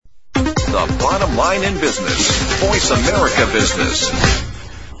the bottom line in business. Voice America Business.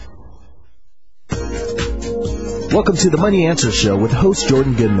 Welcome to the Money Answer Show with host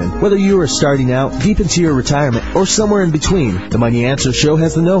Jordan Goodman. Whether you are starting out, deep into your retirement, or somewhere in between, the Money Answer Show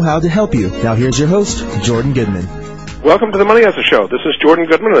has the know-how to help you. Now here's your host, Jordan Goodman. Welcome to the Money Answer Show. This is Jordan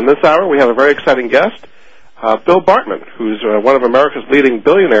Goodman, and this hour we have a very exciting guest, Bill Bartmann, who's one of America's leading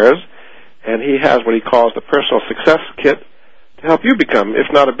billionaires, and he has what he calls the personal success kit to help you become, if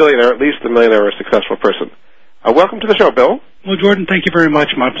not a billionaire, at least a millionaire or a successful person. Welcome to the show, Bill. Well, Jordan, thank you very much.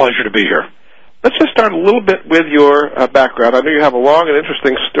 My pleasure to be here. Let's just start a little bit with your background. I know you have a long and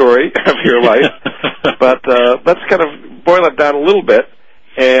interesting story of your life, but let's kind of boil it down a little bit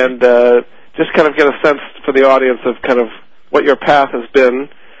and just kind of get a sense for the audience of kind of what your path has been.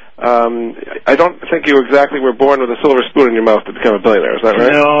 I don't think you exactly were born with a silver spoon in your mouth to become a billionaire. Is that right?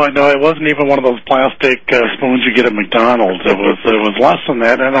 No, it wasn't even one of those plastic spoons you get at McDonald's. It was less than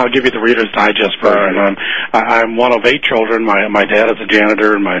that, and I'll give you the Reader's Digest version. Right. I'm one of 8 children. My dad is a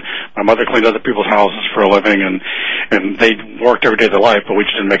janitor, and my mother cleaned other people's houses for a living, and they worked every day of their life, but we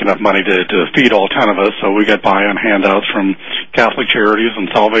just didn't make enough money to feed all 10 of us, so we got by on handouts from Catholic Charities and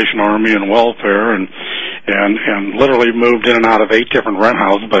Salvation Army and welfare, and literally moved in and out of 8 different rent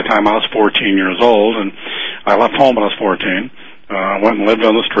houses by the time I was 14 years old, and I left home when I was 14. Went and lived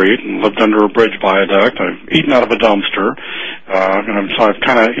on the street and lived under a bridge viaduct. I've eaten out of a dumpster, and so I've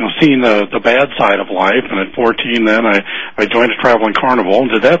kind of seen the bad side of life. And at 14, then I joined a traveling carnival and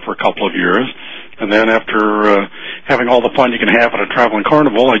did that for a couple of years. And then after having all the fun you can have at a traveling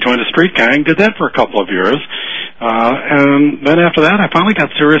carnival, I joined a street gang, did that for a couple of years. And then after that, I finally got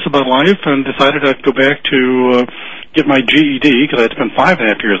serious about life and decided I'd go back to get my GED, because I'd spent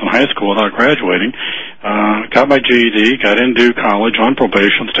 5.5 years in high school without graduating. Got my GED, got into college on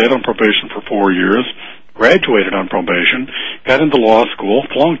probation, stayed on probation for 4 years, graduated on probation, got into law school,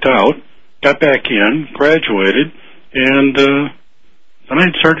 flunked out, got back in, graduated, and then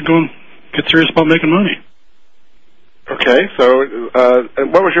I started get serious about making money. Okay, so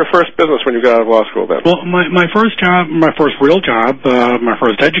what was your first business when you got out of law school then? Well, my first job, my first real job, my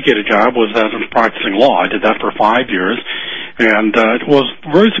first educated job was as a practicing law. I did that for 5 years, and it was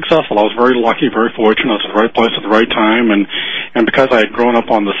very successful. I was very lucky, very fortunate. I was at the right place at the right time, and because I had grown up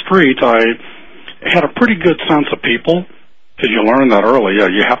on the street, I had a pretty good sense of people, because you learn that early.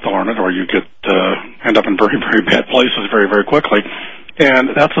 You have to learn it, or you could end up in very, very bad places very, very quickly.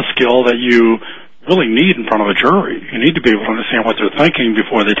 And that's a skill that you really need in front of a jury. You need to be able to understand what they're thinking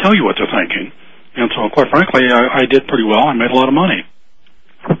before they tell you what they're thinking. And so, quite frankly, I did pretty well. I made a lot of money.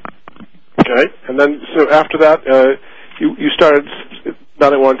 Okay. And then, so after that, you started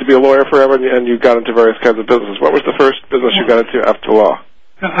not wanting to be a lawyer forever, and you got into various kinds of businesses. What was the first business you got into after law?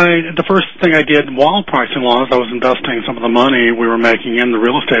 The first thing I did while practicing law is I was investing some of the money we were making in the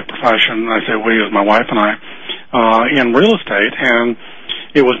real estate profession. I say we, as my wife and I, in real estate, and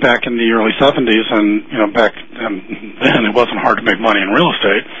it was back in the early 70s, and back then it wasn't hard to make money in real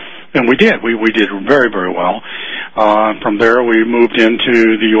estate, and we did. We did very, very well. From there, we moved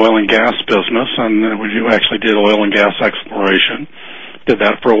into the oil and gas business, and we actually did oil and gas exploration. Did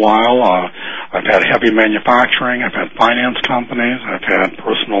that for a while. I've had heavy manufacturing. I've had finance companies. I've had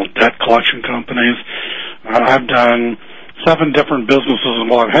personal debt collection companies. I've done 7 different businesses.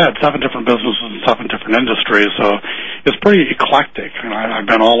 Well, I've had 7 different businesses in 7 different industries, so it's pretty eclectic. And I've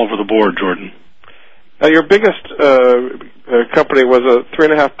been all over the board, Jordan. Now, your biggest company was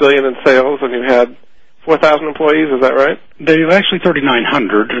 $3.5 billion in sales, and you had 4,000 employees. Is that right? They've actually 3,900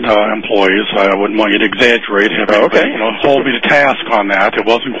 employees. I wouldn't want you to exaggerate. Hold me to task on that. It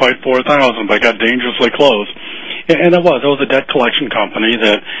wasn't quite 4,000, but I got dangerously close. And it was a debt collection company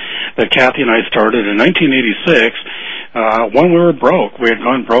that Kathy and I started in 1986. When we were broke, we had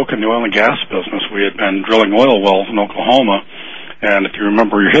gone broke in the oil and gas business. We had been drilling oil wells in Oklahoma, and if you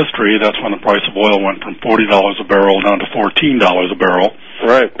remember your history, that's when the price of oil went from $40 a barrel down to $14 a barrel.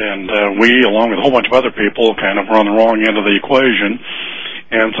 Right. And we, along with a whole bunch of other people, kind of were on the wrong end of the equation.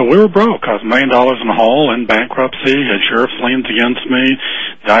 And so we were broke. I was $1 million in the hole, in bankruptcy, had sheriff's liens against me.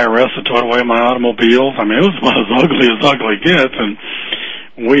 The IRS had towed away my automobiles. I mean, it was about as ugly gets. And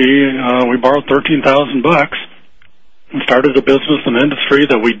we borrowed $13,000 and started a business and industry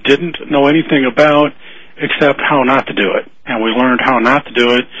that we didn't know anything about except how not to do it. And we learned how not to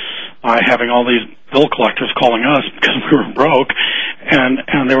do it by having all these bill collectors calling us because we were broke,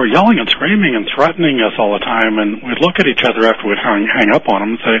 and they were yelling and screaming and threatening us all the time, and we'd look at each other after we'd hang up on them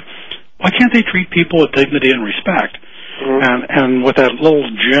and say, why can't they treat people with dignity and respect? Mm-hmm. And with that little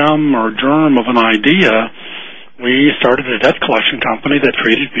gem or germ of an idea, we started a debt collection company that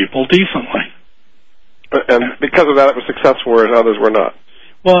treated people decently. And because of that, it was successful, whereas others were not.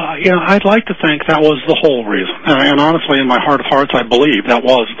 Well, I'd like to think that was the whole reason. And honestly, in my heart of hearts, I believe that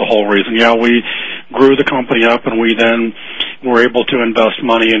was the whole reason. Yeah, we grew the company up, and we then were able to invest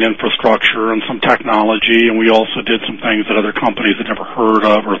money in infrastructure and some technology, and we also did some things that other companies had never heard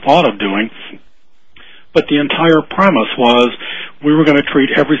of or thought of doing. But the entire premise was we were going to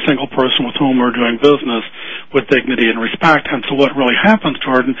treat every single person with whom we were doing business with dignity and respect. And so what really happens,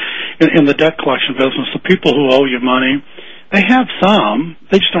 Jordan, in the debt collection business, the people who owe you money, they have some,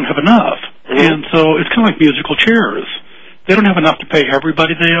 they just don't have enough. Mm-hmm. And so it's kind of like musical chairs. They don't have enough to pay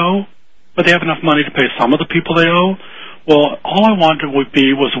everybody they owe, but they have enough money to pay some of the people they owe. Well, all I wanted would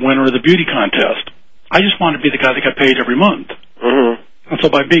be was a winner of the beauty contest. I just wanted to be the guy that got paid every month. Mm-hmm. And so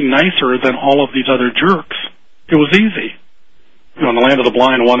by being nicer than all of these other jerks, it was easy. In the land of the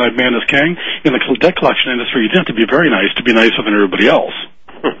blind, one-eyed man is king. In the debt collection industry, you didn't have to be very nice to be nicer than everybody else.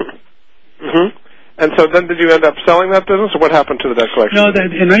 Mm-hmm. And so then did you end up selling that business, or what happened to the debt collection? No,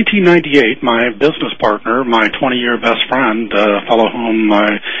 in 1998, my business partner, my 20-year best friend, a fellow whom I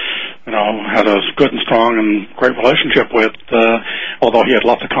had a good and strong and great relationship with, although he had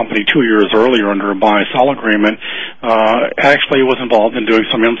left the company 2 years earlier under a buy-sell agreement, actually was involved in doing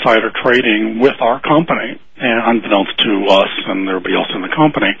some insider trading with our company, unbeknownst to us and everybody else in the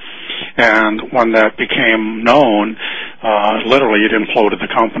company. And when that became known, literally it imploded the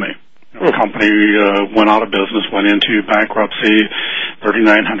company. The company went out of business, went into bankruptcy.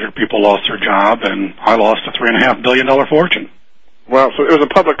 3,900 people lost their job, and I lost a $3.5 billion fortune. Wow, so it was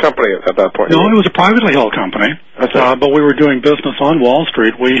a public company at that point? No, it was a privately held company, but we were doing business on Wall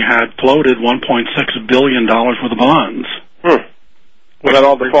Street. We had floated $1.6 billion worth of bonds. Was that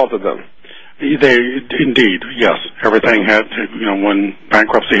all defaulted then? Indeed, yes. Everything had to, when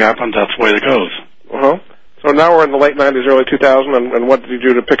bankruptcy happens, that's the way it goes. Uh-huh. So now we're in the late 90s, early 2000, and what did you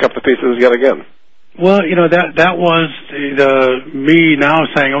do to pick up the pieces yet again? Well, that was me now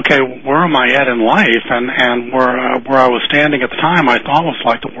saying, okay, where am I at in life? And where I was standing at the time, I thought was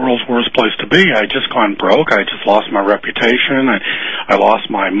like the world's worst place to be. I just gone broke. I just lost my reputation. I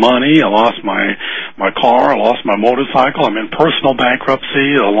lost my money. I lost my car. I lost my motorcycle. I'm in personal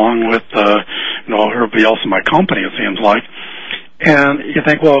bankruptcy along with everybody else in my company, it seems like. And you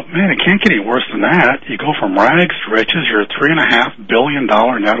think, well, man, it can't get any worse than that. You go from rags to riches. You're a $3.5 billion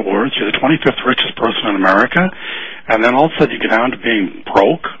net worth. You're the 25th richest person in America. And then all of a sudden you get down to being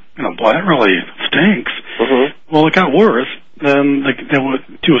broke. Boy, that really stinks. Mm-hmm. Well, it got worse. Then it was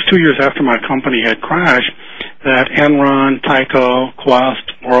 2 years after my company had crashed that Enron, Tyco,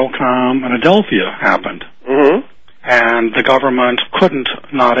 Quest, WorldCom, and Adelphia happened. Mm-hmm. And the government couldn't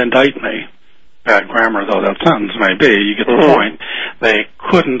not indict me. Bad grammar, though that sentence may be, you get the point. They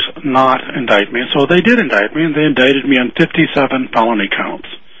couldn't not indict me, so they did indict me, and they indicted me on 57 felony counts.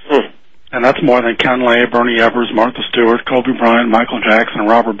 And that's more than Ken Lay, Bernie Evers, Martha Stewart, Kobe Bryant, Michael Jackson, and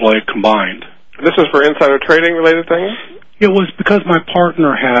Robert Blake combined. This is for insider trading related things? It was because my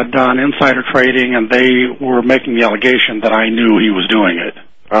partner had done insider trading, and they were making the allegation that I knew he was doing it.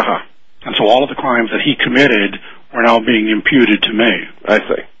 Uh-huh. And so all of the crimes that he committed were now being imputed to me. I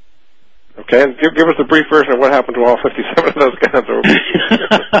see. Okay, and give us a brief version of what happened to all 57 of those guys.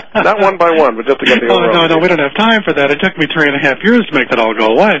 Not one by one, but just to get the overall. No, we don't have time for that. It took me 3.5 years to make that all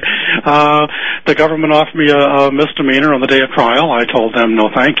go away. The government offered me a misdemeanor on the day of trial. I told them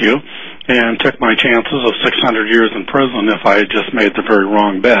no thank you, and took my chances of 600 years in prison if I had just made the very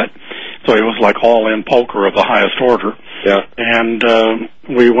wrong bet. So it was like all-in poker of the highest order. Yeah. And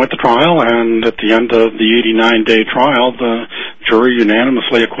we went to trial, and at the end of the 89-day trial, the jury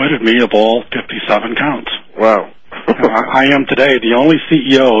unanimously acquitted me of all 57 counts. Wow. I am today the only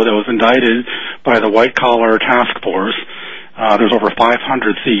CEO that was indicted by the white-collar task force. There's over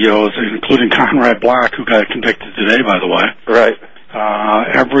 500 CEOs, including Conrad Black, who got convicted today, by the way. Right.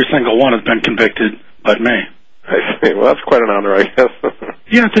 Every single one has been convicted but me. I see. Well, that's quite an honor, I guess.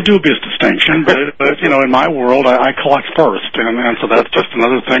 Yeah, it's a dubious distinction, but in my world, I collect first, and so that's just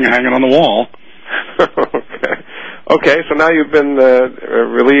another thing hanging on the wall. Okay, so now you've been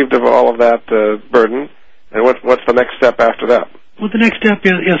relieved of all of that burden, and what's the next step after that? Well, the next step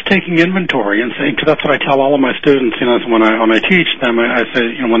is taking inventory and saying, because that's what I tell all of my students. When I teach them, I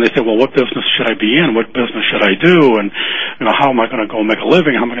say, when they say, well, what business should I be in? What business should I do? And how am I going to go make a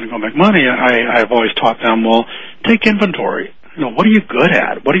living? How am I going to go make money? I've always taught them, well, take inventory. What are you good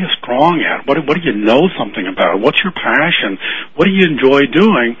at? What are you strong at? What do you know something about? What's your passion? What do you enjoy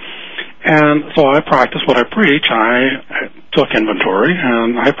doing? And so I practice what I preach. I took inventory,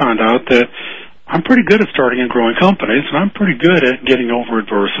 and I found out that I'm pretty good at starting and growing companies, and I'm pretty good at getting over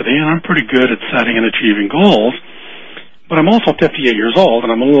adversity, and I'm pretty good at setting and achieving goals. But I'm also 58 years old,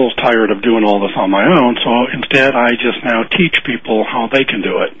 and I'm a little tired of doing all this on my own, so instead I just now teach people how they can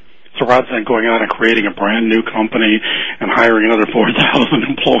do it. So rather than going out and creating a brand new company and hiring another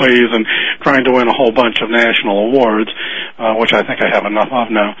 4,000 employees and trying to win a whole bunch of national awards, which I think I have enough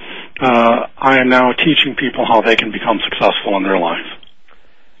of now, I am now teaching people how they can become successful in their life.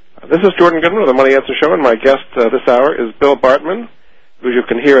 This is Jordan Goodman of the Money Answer Show, and my guest this hour is Bill Bartmann, who you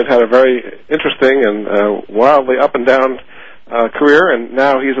can hear has had a very interesting and wildly up and down career, and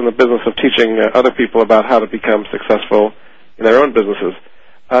now he's in the business of teaching other people about how to become successful in their own businesses.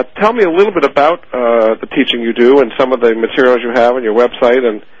 Tell me a little bit about the teaching you do and some of the materials you have on your website,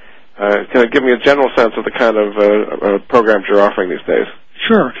 and kind of give me a general sense of the kind of programs you're offering these days.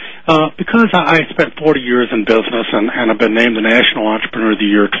 Sure. Because I spent 40 years in business and I've been named the National Entrepreneur of the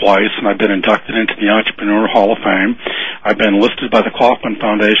Year twice, and I've been inducted into the Entrepreneurial Hall of Fame. I've been listed by the Kaufman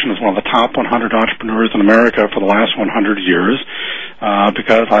Foundation as one of the top 100 entrepreneurs in America for the last 100 years,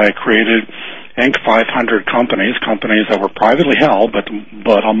 because I created Inc. 500 companies that were privately held, but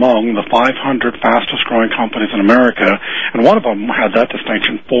among the 500 fastest growing companies in America, and one of them had that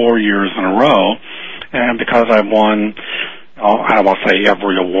distinction 4 years in a row. And because I've won, I don't want to say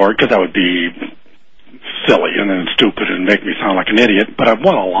every award, because that would be silly and then stupid and make me sound like an idiot, but I've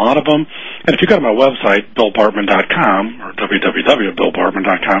won a lot of them. And if you go to my website, BillBartmann.com, or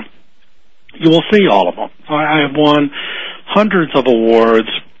www.BillBartmann.com, you will see all of them. I have won hundreds of awards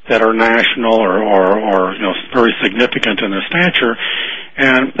that are national or very significant in their stature,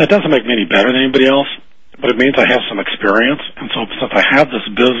 and that doesn't make me any better than anybody else, but it means I have some experience. And so since I have this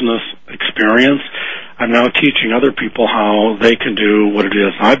business experience, I'm now teaching other people how they can do what it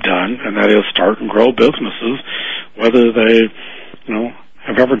is I've done, and that is start and grow businesses, whether they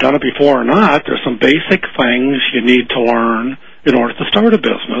have ever done it before or not. There's some basic things you need to learn in order to start a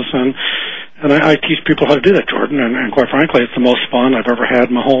business, and I teach people how to do that, Jordan, and quite frankly, it's the most fun I've ever had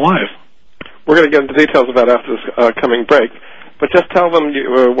in my whole life. We're going to get into details of that after this coming break, but just tell them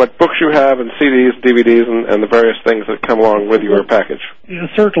what books you have and CDs, DVDs, and the various things that come along with your package. Yeah,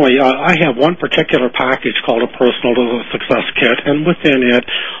 certainly. I have one particular package called a Personal Success Kit, and within it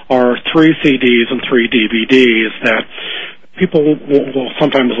are 3 CDs and 3 DVDs that people will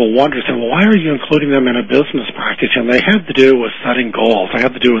sometimes wonder, say, well, why are you including them in a business package? And they have to do with setting goals. They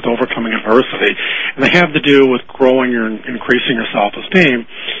have to do with overcoming adversity. And they have to do with growing and increasing your self-esteem.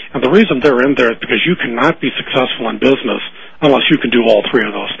 And the reason they're in there is because you cannot be successful in business unless you can do all 3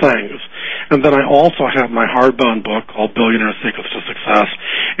 of those things. And then I also have my hardbound book called Billionaire Secrets to Success.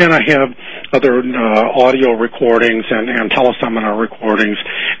 And I have other audio recordings and teleseminar recordings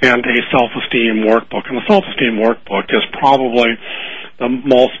and a self-esteem workbook. And the self-esteem workbook is probably the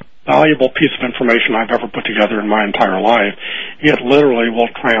most valuable piece of information I've ever put together in my entire life. It literally will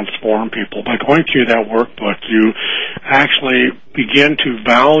transform people. By going through that workbook, you actually begin to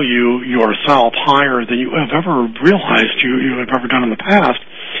value yourself higher than you have ever realized you have ever done in the past.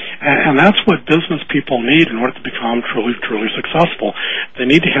 And that's what business people need in order to become truly, truly successful. They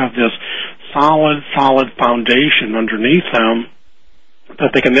need to have this solid foundation underneath them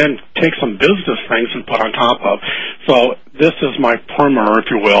that they can then take some business things and put on top of. So this is my primer, if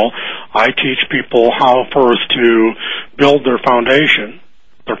you will. I teach people how first to build their foundation,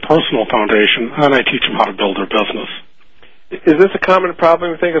 their personal foundation, and I teach them how to build their business. Is this a common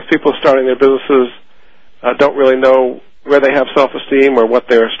problem, you think, as people starting their businesses don't really know where they have self-esteem or what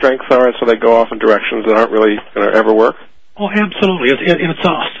their strengths are, and so they go off in directions that aren't really going to ever work? Oh, absolutely. It's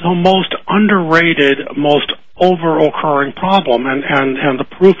the most underrated, most over-occurring problem, and the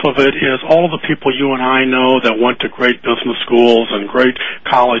proof of it is all of the people you and I know that went to great business schools and great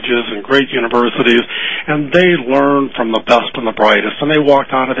colleges and great universities, and they learned from the best and the brightest, and they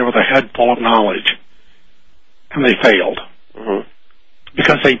walked out of there with a head full of knowledge, and they failed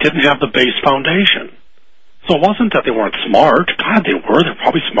because they didn't have the base foundation. So it wasn't that they weren't smart. God, they were. They're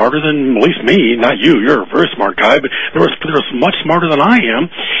probably smarter than at least me. Not you. You're a very smart guy, but they were much smarter than I am.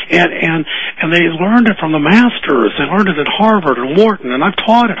 And they learned it from the masters. They learned it at Harvard and Wharton, and I've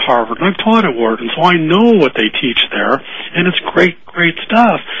taught at Harvard and I've taught at Wharton, so I know what they teach there, and it's great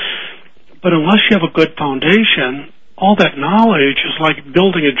stuff. But unless you have a good foundation, all that knowledge is like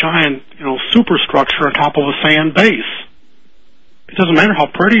building a giant, superstructure on top of a sand base. It doesn't matter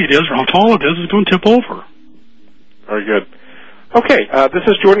how pretty it is or how tall it is; it's going to tip over. Very good. Okay, this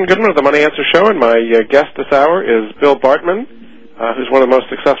is Jordan Goodman of the Money Answer Show, and my guest this hour is Bill Bartmann, who's one of the most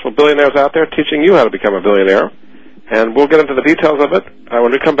successful billionaires out there, teaching you how to become a billionaire. And we'll get into the details of it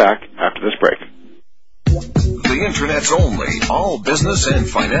when we come back after this break. The Internet's only all-business and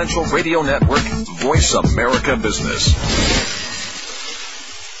financial radio network, Voice America Business.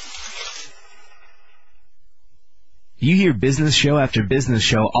 You hear business show after business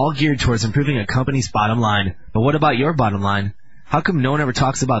show all geared towards improving a company's bottom line. But what about your bottom line? How come no one ever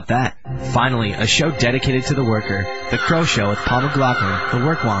talks about that? Finally, a show dedicated to the worker. The Crow Show with Paul McLaughlin, the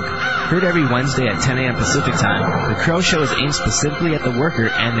Work Wonk. Heard every Wednesday at 10 a.m. Pacific Time, the Crow Show is aimed specifically at the worker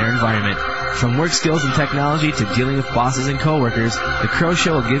and their environment. From work skills and technology to dealing with bosses and coworkers, the Crow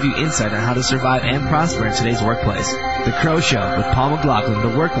Show will give you insight on how to survive and prosper in today's workplace. The Crow Show with Paul McLaughlin,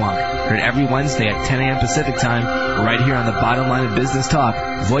 the Work Wonk. Heard every Wednesday at 10 a.m. Pacific Time, right here on the Bottom Line of Business Talk,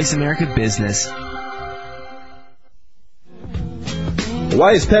 Voice America Business.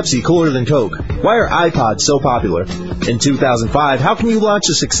 Why is Pepsi cooler than Coke? Why are iPods so popular? In 2005, how can you launch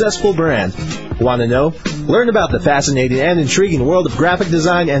a successful brand? Want to know? Learn about the fascinating and intriguing world of graphic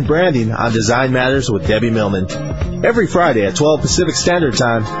design and branding on Design Matters with Debbie Millman. Every Friday at 12 Pacific Standard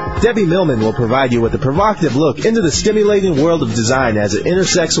Time, Debbie Millman will provide you with a provocative look into the stimulating world of design as it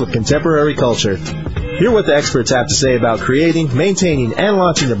intersects with contemporary culture. Hear what the experts have to say about creating, maintaining, and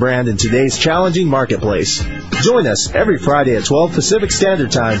launching a brand in today's challenging marketplace. Join us every Friday at 12 Pacific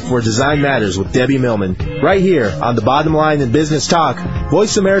Standard Time for Design Matters with Debbie Millman, right here on the Bottom Line in Business Talk,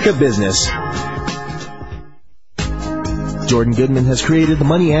 Voice America Business. Jordan Goodman has created the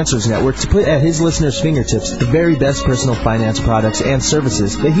Money Answers Network to put at his listeners' fingertips the very best personal finance products and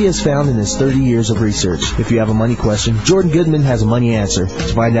services that he has found in his 30 years of research. If you have a money question, Jordan Goodman has a money answer.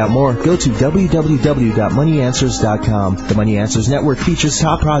 To find out more, go to www.moneyanswers.com. The Money Answers Network features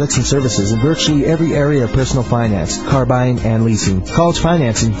top products and services in virtually every area of personal finance, car buying and leasing, college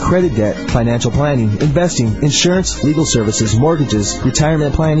financing, credit debt, financial planning, investing, insurance, legal services, mortgages,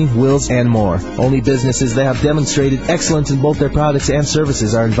 retirement planning, wills, and more. Only businesses that have demonstrated excellence in both their products and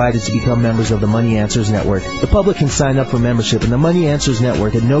services are invited to become members of the Money Answers Network. The public can sign up for membership in the Money Answers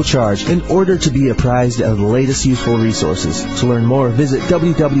Network at no charge in order to be apprised of the latest useful resources. To learn more, visit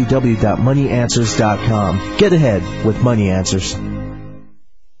www.moneyanswers.com. Get ahead with Money Answers.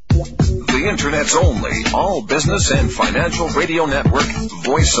 The Internet's only all business and financial radio network,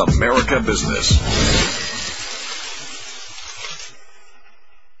 Voice America Business.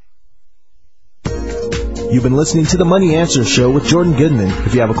 You've been listening to the Money Answers Show with Jordan Goodman.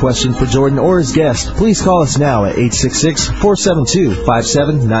 If you have a question for Jordan or his guest, please call us now at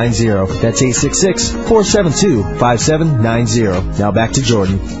 866-472-5790. That's 866-472-5790. Now back to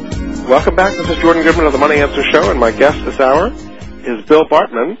Jordan. Welcome back. This is Jordan Goodman of the Money Answers Show, and my guest this hour is Bill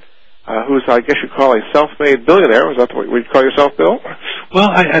Bartmann, who's, I guess you'd call a self-made billionaire. Is that what you'd call yourself, Bill? Well,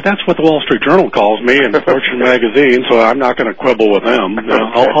 that's what the Wall Street Journal calls me and Fortune Magazine, so I'm not going to quibble with them.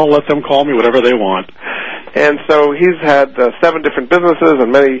 I'll let them call me whatever they want. And so he's had 7 different businesses and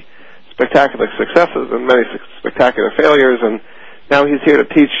many spectacular successes and many spectacular failures, and now he's here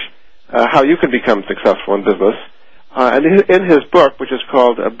to teach how you can become successful in business. And in his book, which is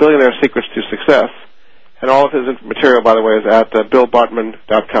called Billionaire Secrets to Success, and all of his material, by the way, is at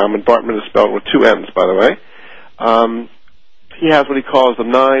BillBartmann.com, and Bartmann is spelled with 2 N's, by the way. He has what he calls the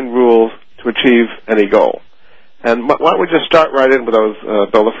 9 rules to achieve any goal. And why don't we just start right in with those,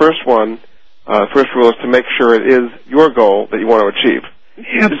 Bill? The first rule is to make sure it is your goal that you want to achieve.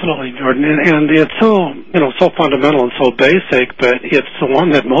 Absolutely, Jordan, and it's so fundamental and so basic, but it's the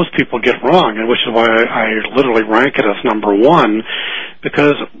one that most people get wrong, and which is why I literally rank it as number 1,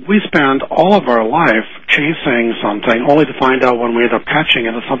 because we spend all of our life chasing something only to find out when we end up catching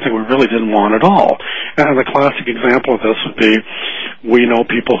it as something we really didn't want at all. And the classic example of this would be, we know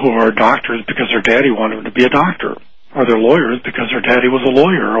people who are doctors because their daddy wanted them to be a doctor. Or they're lawyers because their daddy was a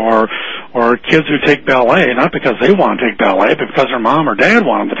lawyer, or kids who take ballet, not because they want to take ballet, but because their mom or dad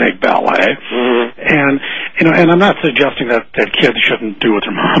want them to take ballet. Mm-hmm. And I'm not suggesting that kids shouldn't do what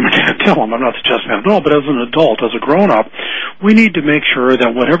their mom or dad tell them. I'm not suggesting that at all, but as an adult, as a grown-up, we need to make sure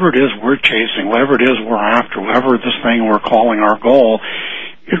that whatever it is we're chasing, whatever it is we're after, whatever this thing we're calling our goal,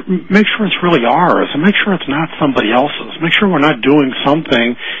 make sure it's really ours, and make sure it's not somebody else's. Make sure we're not doing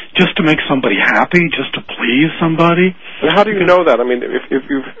something just to make somebody happy, just to please somebody. And how do you know that? I mean, if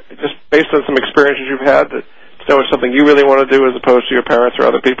you've just based on some experiences you've had, to know it's something you really want to do as opposed to your parents or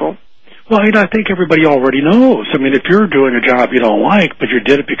other people? Well, I think everybody already knows. I mean, if you're doing a job you don't like, but you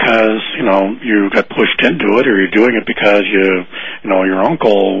did it because, you got pushed into it, or you're doing it because your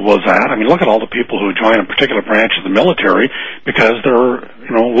uncle was that. I mean, look at all the people who join a particular branch of the military because their,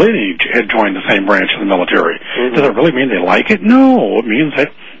 lineage had joined the same branch of the military. Mm-hmm. Does it really mean they like it? No. It means that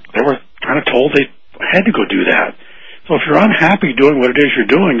they were kind of told they had to go do that. So if you're unhappy doing what it is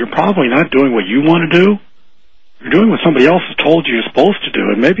you're doing, you're probably not doing what you want to do. You're doing what somebody else has told you you're supposed to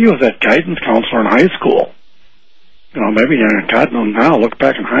do, and maybe it was that guidance counselor in high school. Maybe, God knows now, look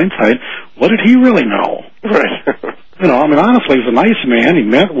back in hindsight, what did he really know? Right. Honestly, he was a nice man, he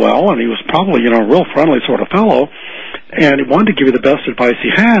meant well, and he was probably, a real friendly sort of fellow, and he wanted to give you the best advice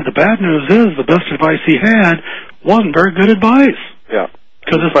he had. The bad news is the best advice he had wasn't very good advice. Yeah.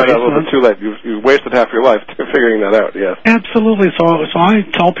 Because it's a little bit too late. You wasted half your life figuring that out, yes. Absolutely. So I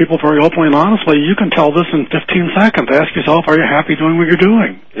tell people very openly and honestly, you can tell this in 15 seconds. Ask yourself, are you happy doing what you're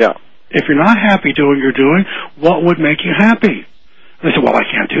doing? Yeah. If you're not happy doing what you're doing, what would make you happy? They say, well, I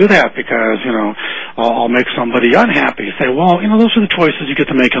can't do that because, I'll make somebody unhappy. You say, well, those are the choices you get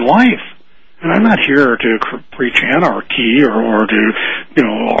to make in life. And I'm not here to preach anarchy or to,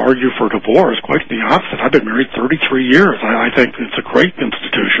 argue for divorce. Quite the opposite. I've been married 33 years. I think it's a great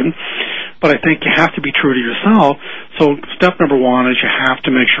institution. But I think you have to be true to yourself. So step number one is you have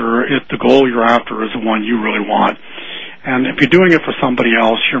to make sure if the goal you're after is the one you really want. And if you're doing it for somebody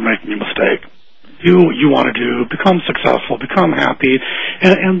else, you're making a mistake. You want to become successful, become happy,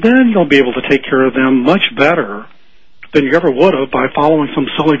 and then you'll be able to take care of them much better than you ever would have by following some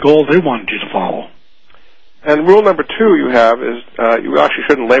silly goal they wanted you to follow. And rule number 2 you have is you actually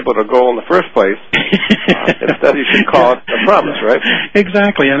shouldn't label it a goal in the first place. Instead, you should call it a promise, right?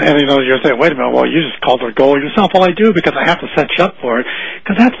 Exactly. And you're saying, wait a minute, well, you just called it a goal yourself. Well, I do because I have to set you up for it.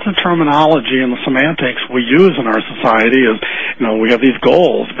 Because that's the terminology and the semantics we use in our society is, we have these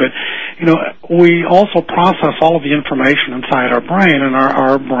goals. But, we also process all of the information inside our brain, and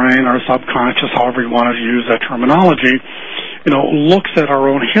our brain, our subconscious, however you want to use that terminology, looks at our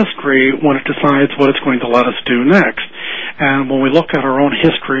own history when it decides what it's going to let us do next. And when we look at our own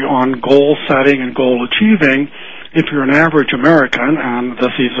history on goal setting and goal achieving, if you're an average American, and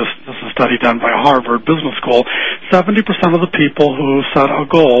this is a study done by Harvard Business School, 70% of the people who set a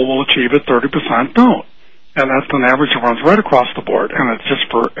goal will achieve it, 30% don't. And that's an average that runs right across the board, and it's just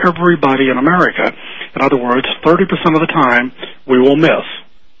for everybody in America. In other words, 30% of the time, we will miss.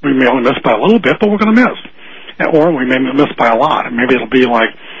 We may only miss by a little bit, but we're going to miss. Or we may miss by a lot. And maybe it'll be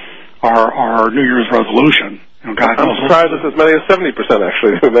like our New Year's resolution. God knows. I'm surprised it's as many as 70%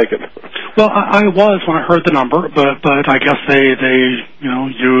 actually who make it. Well, I was when I heard the number, but I guess they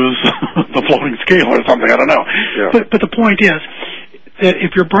use the floating scale or something. I don't know. Yeah. But the point is, that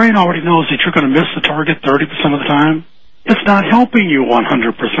if your brain already knows that you're going to miss the target 30% of the time, it's not helping you 100%.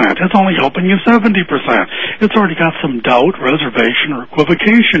 It's only helping you 70%. It's already got some doubt, reservation, or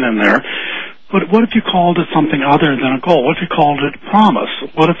equivocation in there. But what if you called it something other than a goal? What if you called it promise?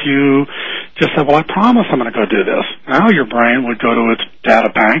 What if you just said, well, I promise I'm going to go do this? Now your brain would go to its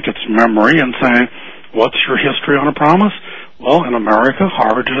data bank, its memory, and say, what's your history on a promise? Well, in America,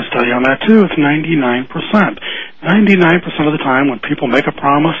 Harvard did a study on that too. It's 99%. 99% of the time when people make a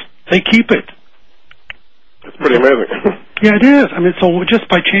promise, they keep it. It's pretty amazing. Yeah, it is. I mean, so just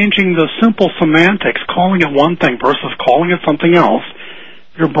by changing the simple semantics, calling it one thing versus calling it something else,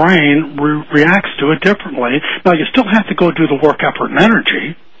 your brain reacts to it differently. Now, you still have to go do the work, effort, and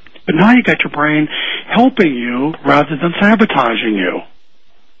energy, but now you got your brain helping you rather than sabotaging you.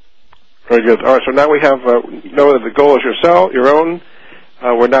 Very good. All right, so now we have know that the goal is your own.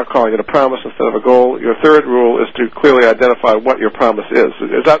 We're now calling it a promise instead of a goal. Your third rule is to clearly identify what your promise is.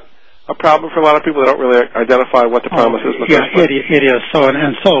 Is that a problem for a lot of people that don't really identify what the promise is in the first place? It is. So,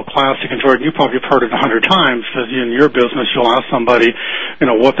 and so classic, and Jordan, you probably have heard it 100 times, because in your business, you'll ask somebody,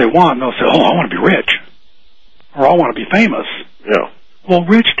 what they want, and they'll say, I want to be rich, or I want to be famous. Yeah. Well,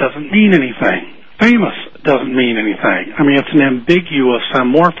 rich doesn't mean anything. Famous doesn't mean anything. I mean, it's an ambiguous,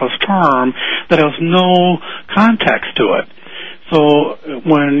 amorphous term that has no context to it. So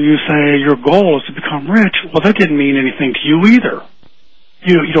when you say your goal is to become rich, well, that didn't mean anything to you either.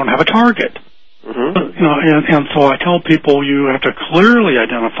 You don't have a target. Mm-hmm. And so I tell people you have to clearly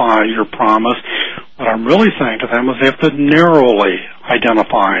identify your promise. What I'm really saying to them is they have to narrowly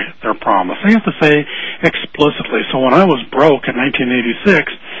identify their promise. They have to say explicitly. So when I was broke in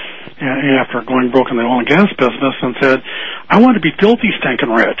 1986, after going broke in the oil and gas business, and said, I want to be filthy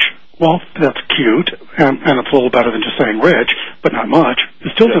stinking rich. Well, that's cute, and it's a little better than just saying rich, but not much.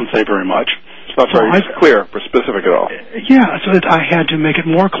 It still didn't say very much. It's not very clear or specific at all. Yeah, so I had to make it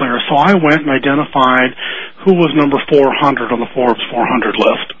more clear. So I went and identified who was number 400 on the Forbes 400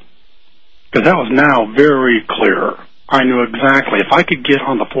 list. Because that was now very clear. I knew exactly, if I could get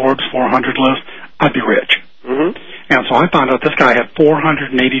on the Forbes 400 list, I'd be rich. Mm-hmm. And so I found out this guy had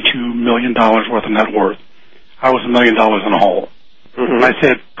 $482 million worth of net worth. I was $1 million in a hole. Mm-hmm. And I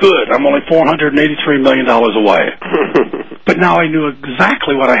said, good, I'm only $483 million away. But now I knew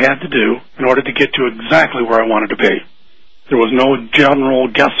exactly what I had to do in order to get to exactly where I wanted to be. There was no general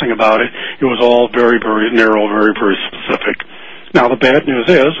guessing about it. It was all very, very narrow, very, very specific. Now, the bad news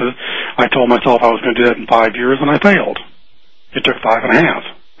is I told myself I was going to do that in 5 years, and I failed. It took 5.5.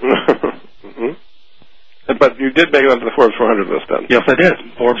 Mm-hmm. But you did make it onto the Forbes 400 list then? Yes, I did.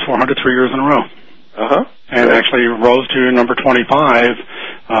 Forbes 400 3 years in a row. Uh-huh. and actually rose to number 25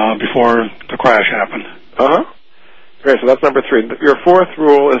 before the crash happened. Great, so that's number 3. Your 4th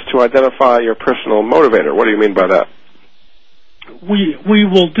rule is to identify your personal motivator. What do you mean by that? We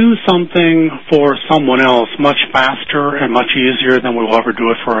will do something for someone else much faster and much easier than we will ever do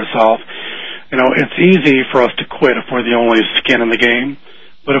it for ourselves. You know, it's easy for us to quit if we're the only skin in the game,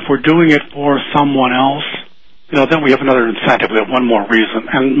 but if we're doing it for someone else, you know, then we have another incentive. We have one more reason.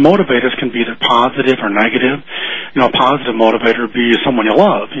 And motivators can be either positive or negative. You know, a positive motivator would be someone you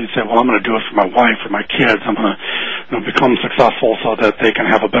love. You say, well, I'm going to do it for my wife, for my kids. I'm going to become successful so that they can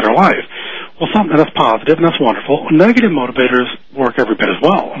have a better life. Well, something that's positive, and that's wonderful. Negative motivators work every bit as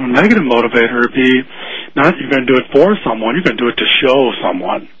well. A negative motivator would be not you're going to do it for someone, you're going to do it to show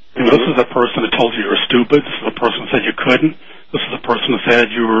someone. You know, this is the person that told you you were stupid. This is the person that said you couldn't. This is the person that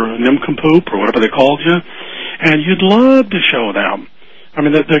said you were a nincompoop or whatever they called you. And you'd love to show them. I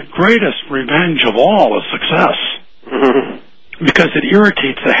mean, the greatest revenge of all is success. Because it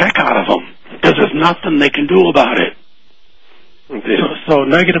irritates the heck out of them. Because there's nothing they can do about it. So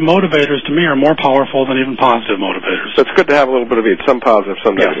negative motivators, to me, are more powerful than even positive motivators. So it's good to have a little bit of each, some positive,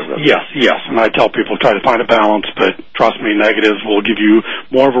 some negative. Yes. And I tell people, try to find a balance, but trust me, negatives will give you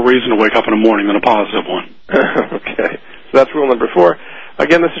more of a reason to wake up in the morning than a positive one. Okay. So that's rule number 4.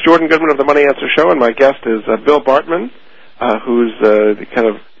 Again, this is Jordan Goodman of the Money Answer Show, and my guest is Bill Bartmann, who's the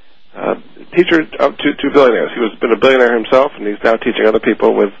kind of teacher to billionaires. He has been a billionaire himself, and he's now teaching other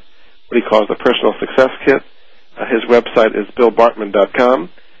people with what he calls the Personal Success Kit. His website is billbartmann.com,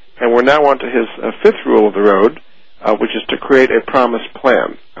 and we're now on to his 5th rule of the road, which is to create a promise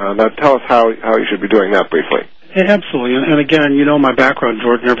plan. Now, tell us how you should be doing that briefly. Absolutely. And again, you know my background,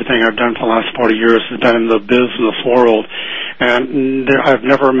 Jordan, everything I've done for the last 40 years has been in the business world. And I've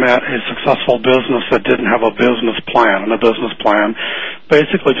never met a successful business that didn't have a business plan. And a business plan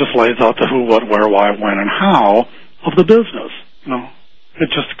basically just lays out the who, what, where, why, when, and how of the business. You know,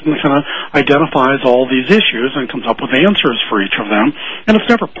 it just kind of identifies all these issues and comes up with answers for each of them. And it's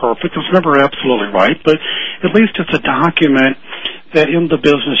never perfect. It's never absolutely right. But at least it's a document that in the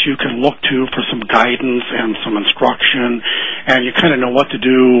business you can look to for some guidance and some instruction, and you kind of know what to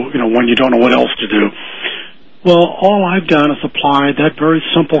do, you know, when you don't know what else to do. Well, all I've done is apply that very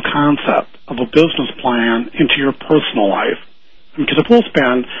simple concept of a business plan into your personal life. Because if we'll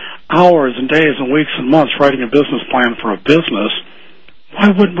spend hours and days and weeks and months writing a business plan for a business,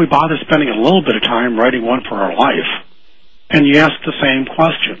 why wouldn't we bother spending a little bit of time writing one for our life? And you ask the same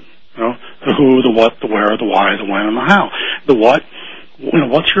question, you know, the who, the what, the where, the why, the when, and the how. The what, you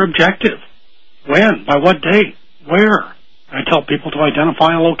know, what's your objective? When? By what date? Where? I tell people to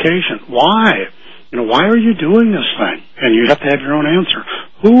identify a location. Why? You know, why are you doing this thing? And you have to have your own answer.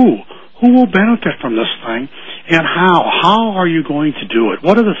 Who? Who will benefit from this thing? And how? How are you going to do it?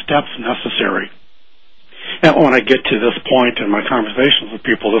 What are the steps necessary? And when I get to this point in my conversations with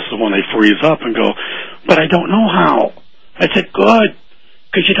people, this is when they freeze up and go, but I don't know how. I said, good,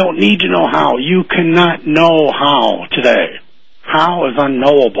 because you don't need to know how. You cannot know how today. How is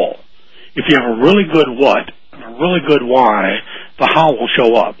unknowable. If you have a really good what and a really good why, the how will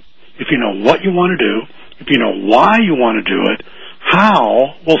show up. If you know what you want to do, if you know why you want to do it,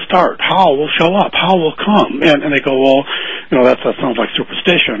 how will start. How will show up. How will come. And they go, well, you know, that sounds like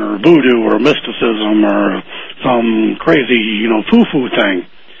superstition or voodoo or mysticism or some crazy, you know, foo-foo thing.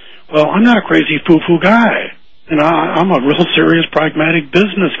 Well, I'm not a crazy foo-foo guy. You know, I'm a real serious, pragmatic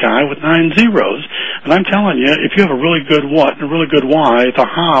business guy with 9 zeros. And I'm telling you, if you have a really good what and a really good why, the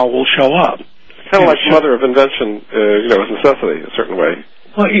how will show up. Kind of like mother of invention, you know, is necessity in a certain way.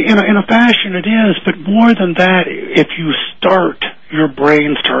 Well, in a fashion it is, but more than that, if you start, your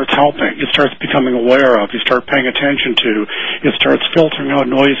brain starts helping. It starts becoming aware of. You start paying attention to. It starts filtering out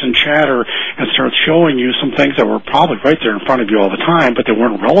noise and chatter and starts showing you some things that were probably right there in front of you all the time, but they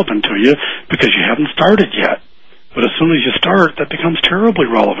weren't relevant to you because you haven't started yet. But as soon as you start, that becomes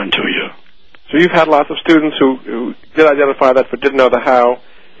terribly relevant to you. So you've had lots of students who did identify that but didn't know the how,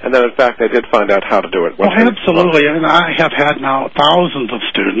 and then in fact they did find out how to do it. Well, absolutely. And I have had now thousands of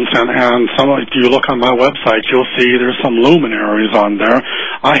students, and some, if you look on my website, you'll see there's some luminaries on there.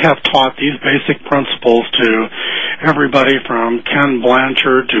 I have taught these basic principles to everybody from Ken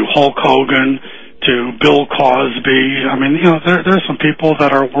Blanchard to Hulk Hogan to Bill Cosby. I mean, you know, there's some people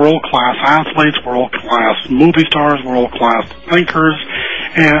that are world-class athletes, world-class movie stars, world-class thinkers,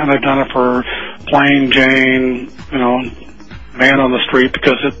 and I've done it for plain Jane, you know, man on the street,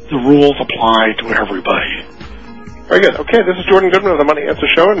 because the rules apply to everybody. Very good. Okay, this is Jordan Goodman of the Money Answer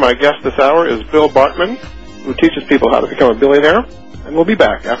Show, and my guest this hour is Bill Bartmann, who teaches people how to become a billionaire, and we'll be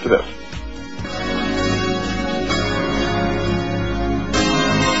back after this.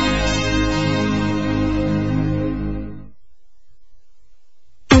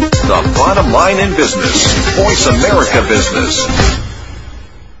 the bottom line in business. Voice America Business.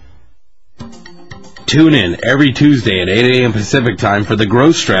 Tune in every Tuesday at 8 a.m. Pacific Time for The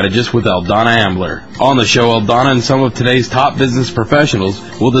Growth Strategist with Aldana Ambler. On the show, Aldana and some of today's top business professionals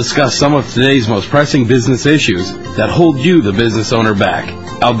will discuss some of today's most pressing business issues that hold you, the business owner, back.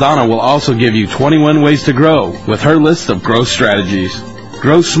 Aldana will also give you 21 ways to grow with her list of growth strategies.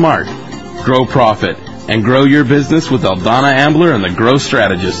 Grow smart, grow profit, and grow your business with Aldana Ambler and The Growth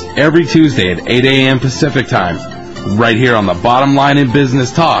Strategist every Tuesday at 8 a.m. Pacific Time, right here on the Bottom Line in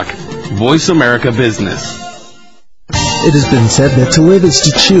Business Talk, Voice America Business. It has been said that to live is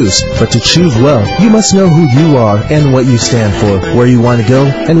to choose, but to choose well, you must know who you are and what you stand for, where you want to go,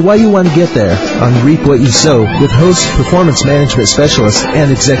 and why you want to get there. On Reap What You Sow, with host, performance management specialist,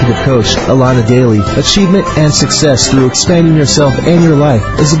 and executive coach, Alana Daly, achievement and success through expanding yourself and your life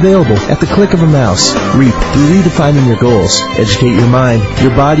is available at the click of a mouse. Reap through redefining your goals. Educate your mind,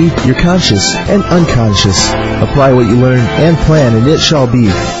 your body, your conscious, and unconscious. Apply what you learn and plan, and it shall be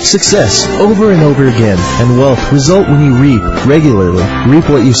success over and over again, and wealth result when you reap regularly. Reap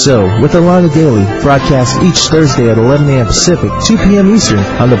What You Sow with Alana Daly, broadcast each Thursday at 11 a.m. Pacific, 2 p.m. Eastern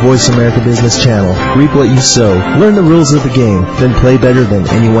on the Voice America Business Channel. Reap What You Sow. Learn the rules of the game, then play better than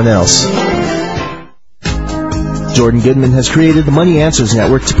anyone else. Jordan Goodman has created the Money Answers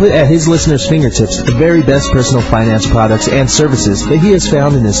Network to put at his listeners' fingertips the very best personal finance products and services that he has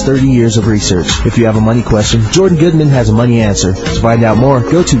found in his 30 years of research. If you have a money question, Jordan Goodman has a money answer. To find out more,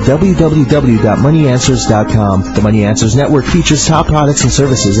 go to www.moneyanswers.com. The Money Answers Network features top products and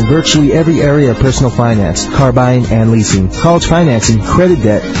services in virtually every area of personal finance, car buying and leasing, college financing, credit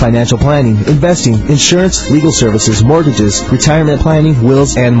debt, financial planning, investing, insurance, legal services, mortgages, retirement planning,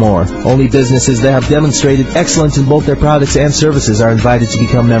 wills, and more. Only businesses that have demonstrated excellence in both their products and services are invited to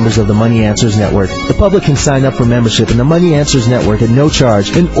become members of the Money Answers Network. The public can sign up for membership in the Money Answers Network at no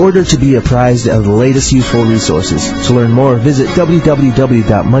charge in order to be apprised of the latest useful resources. To learn more, visit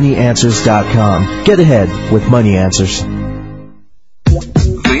www.moneyanswers.com. Get ahead with Money Answers.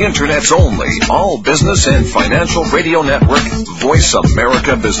 The Internet's only all business and financial radio network, Voice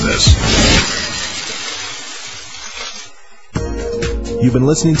America Business. You've been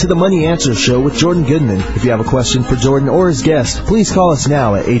listening to the Money Answers Show with Jordan Goodman. If you have a question for Jordan or his guest, please call us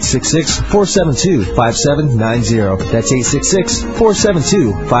now at 866-472-5790. That's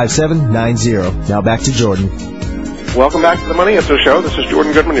 866-472-5790. Now back to Jordan. Welcome back to the Money Answers Show. This is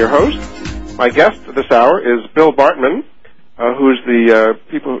Jordan Goodman, your host. My guest this hour is Bill Bartmann, who's the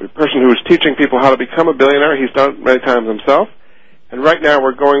person who is teaching people how to become a billionaire. He's done it many times himself. And right now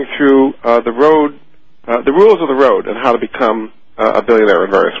we're going through the rules of the road and how to become a billionaire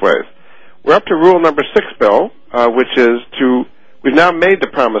in various ways. We're up to rule number 6, Bill, which is we've now made the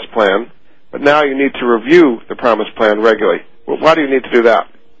promise plan, but now you need to review the promise plan regularly. Well, why do you need to do that?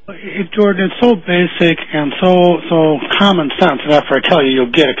 Jordan, it's so basic and so common sense, and after I tell you, you'll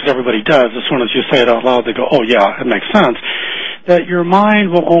get it because everybody does. As soon as you say it out loud, they go, oh, yeah, it makes sense. That your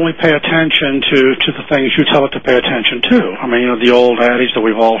mind will only pay attention to the things you tell it to pay attention to. I mean, the old adage that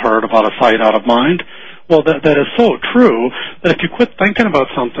we've all heard about a sight out of mind. Well, that is so true that if you quit thinking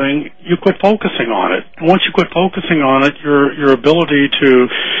about something, you quit focusing on it. And once you quit focusing on it, your ability to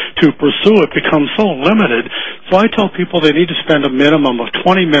pursue it becomes so limited. So I tell people they need to spend a minimum of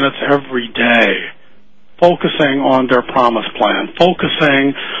 20 minutes every day focusing on their promise plan,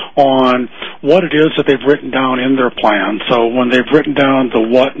 focusing on what it is that they've written down in their plan. So when they've written down the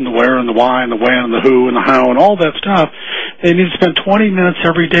what and the where and the why and the when and the who and the how and all that stuff, they need to spend 20 minutes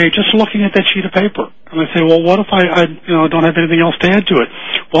every day just looking at that sheet of paper. And I say, well, what if I don't have anything else to add to it?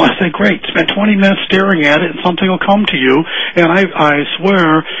 Well, I say, great, spend 20 minutes staring at it and something will come to you. And I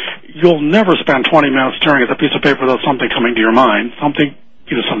swear you'll never spend 20 minutes staring at the piece of paper without something coming to your mind, something,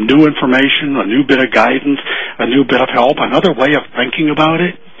 some new information, a new bit of guidance, a new bit of help, another way of thinking about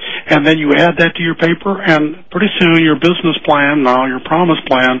it. And then you add that to your paper, and pretty soon your business plan, now your promise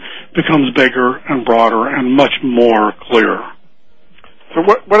plan, becomes bigger and broader and much more clear. So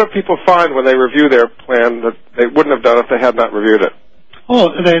what do people find when they review their plan that they wouldn't have done if they had not reviewed it?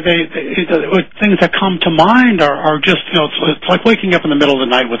 Oh, things that come to mind are just, it's like waking up in the middle of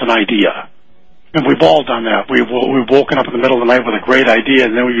the night with an idea. And we've all done that. We've woken up in the middle of the night with a great idea,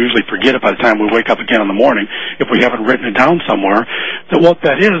 and then we usually forget it by the time we wake up again in the morning if we haven't written it down somewhere. That what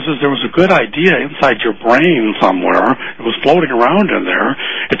that is there was a good idea inside your brain somewhere. It was floating around in there.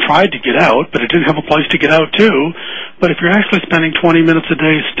 It tried to get out, but it didn't have a place to get out to. But if you're actually spending 20 minutes a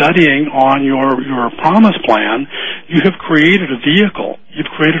day studying on your promise plan, you have created a vehicle. You've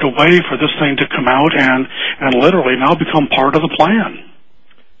created a way for this thing to come out and literally now become part of the plan.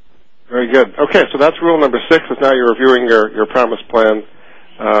 Very good. Okay, so that's rule number 6, is now you're reviewing your promise plan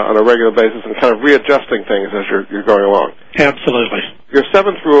on a regular basis and kind of readjusting things as you're going along. Absolutely. Your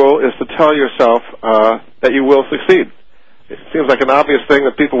seventh rule is to tell yourself that you will succeed. It seems like an obvious thing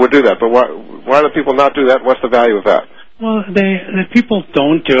that people would do that, but why do people not do that, and what's the value of that? Well, the people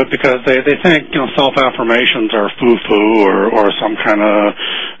don't do it because they think, self-affirmations are foo-foo or some kind of,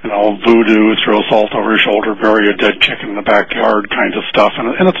 voodoo, throw salt over your shoulder, bury a dead chicken in the backyard kind of stuff,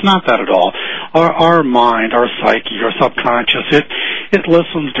 and it's not that at all. Our mind, our psyche, our subconscious, it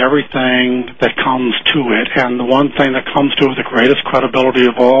listens to everything that comes to it, and the one thing that comes to it with the greatest credibility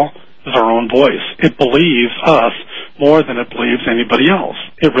of all is our own voice. It believes us more than it believes anybody else.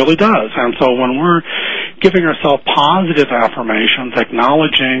 It really does. And so when we're giving ourselves positive affirmations,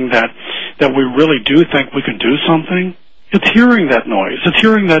 acknowledging that we really do think we can do something, it's hearing that noise. It's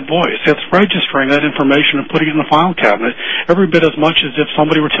hearing that voice. It's registering that information and putting it in the file cabinet every bit as much as if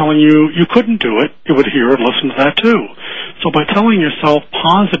somebody were telling you you couldn't do it, you would hear and listen to that too. So by telling yourself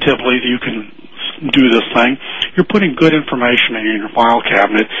positively that you can do this thing, you're putting good information in your file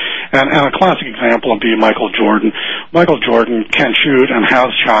cabinet. And a classic example would be Michael Jordan. Michael Jordan can shoot and has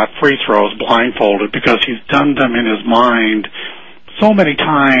shot free throws blindfolded because he's done them in his mind so many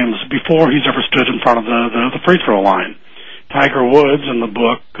times before he's ever stood in front of the free throw line. Tiger Woods in the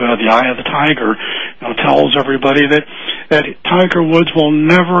book, The Eye of the Tiger, tells everybody that Tiger Woods will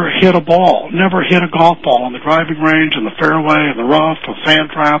never hit a ball, never hit a golf ball on the driving range, in the fairway, in the rough, a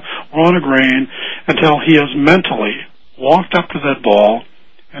sand trap, or on a green until he has mentally walked up to that ball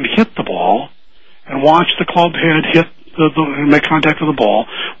and hit the ball and watched the club head hit make contact with the ball,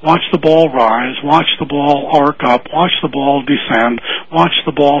 watch the ball rise, watch the ball arc up, watch the ball descend, watch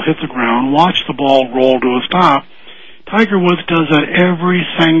the ball hit the ground, watch the ball roll to a stop. Tiger Woods does that every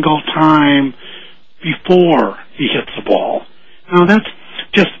single time before he hits the ball. Now that's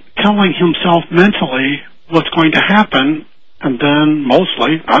just telling himself mentally what's going to happen, and then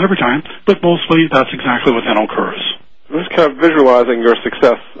mostly, not every time, but mostly that's exactly what then occurs. Just kind of visualizing your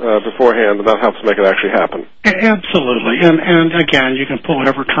success beforehand, and that helps make it actually happen. Absolutely, and again, you can put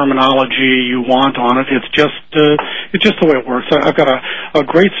whatever terminology you want on it. It's just the way it works. I've got a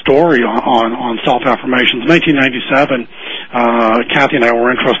great story on self-affirmations. 1997, Kathy and I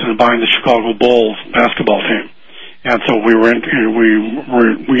were interested in buying the Chicago Bulls basketball team. And so we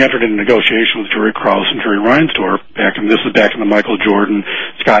entered into negotiation with Jerry Krause and Jerry Reinsdorf this is back in the Michael Jordan,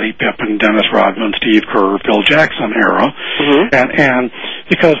 Scottie Pippen, Dennis Rodman, Steve Kerr, Phil Jackson era. Mm-hmm. And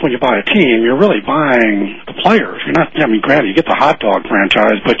because when you buy a team, you're really buying the players. You're not, granted, you get the hot dog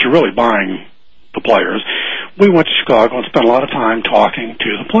franchise, but you're really buying the players. We went to Chicago and spent a lot of time talking to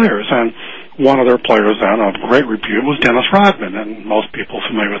the players, and one of their players then of great repute was Dennis Rodman, and most people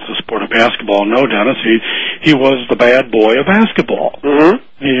familiar with the sport of basketball know Dennis. He was the bad boy of basketball. Mm-hmm.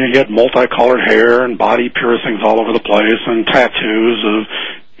 He had multicolored hair and body piercings all over the place and tattoos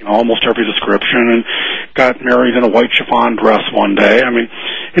of almost every description, and got married in a white chiffon dress one day.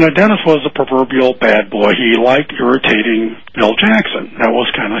 Dennis was a proverbial bad boy. He liked irritating Bill Jackson. That was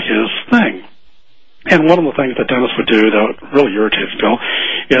kind of his thing. And one of the things that Dennis would do that really irritates Bill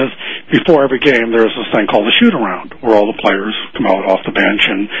is before every game there's this thing called the shoot-around, where all the players come out off the bench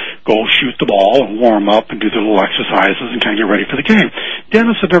and go shoot the ball and warm up and do their little exercises and kind of get ready for the game.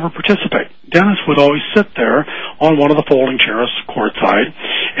 Dennis would never participate. Dennis would always sit there on one of the folding chairs courtside,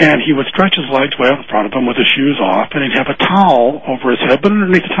 and he would stretch his legs way out in front of him with his shoes off, and he'd have a towel over his head, but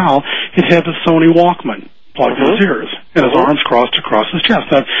underneath the towel he'd have his Sony Walkman plugged in his ears, and his arms crossed across his chest.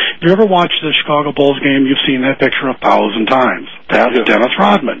 Now, if you ever watched the Chicago Bulls game, you've seen that picture 1,000 times. That's Dennis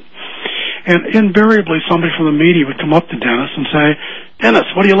Rodman. And invariably, somebody from the media would come up to Dennis and say, "Dennis,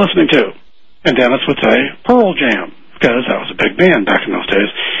 what are you listening to?" And Dennis would say, "Pearl Jam," because that was a big band back in those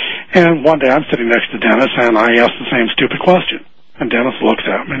days. And one day I'm sitting next to Dennis, and I asked the same stupid question. And Dennis looks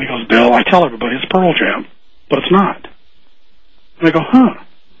at me, and he goes, "Bill, I tell everybody it's Pearl Jam, but it's not." And I go,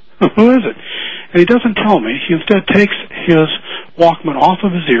 "Who is it?" And he doesn't tell me. He instead takes his Walkman off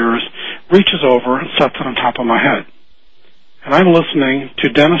of his ears, reaches over, and sets it on top of my head. And I'm listening to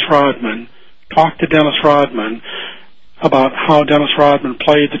Dennis Rodman talk to Dennis Rodman about how Dennis Rodman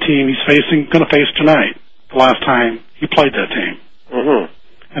played the team he's going to face tonight, the last time he played that team. Mm-hmm.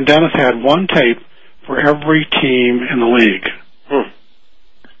 And Dennis had one tape for every team in the league.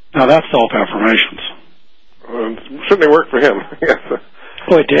 Now that's self-affirmations. Certainly worked for him. Yes.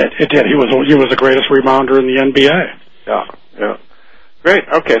 Well, it did. He was the greatest rebounder in the NBA. Yeah. Great.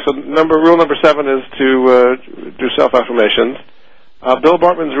 Okay, so rule number 7 is to do self-affirmations. Bill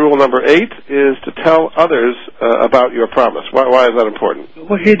Bartmann's rule number 8 is to tell others about your promise. Why is that important?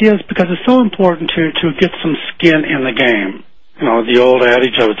 Well, it is because it's so important to get some skin in the game. The old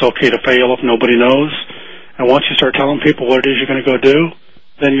adage of it's okay to fail if nobody knows. And once you start telling people what it is you're going to go do,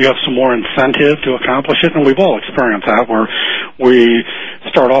 then you have some more incentive to accomplish it. And we've all experienced that, where we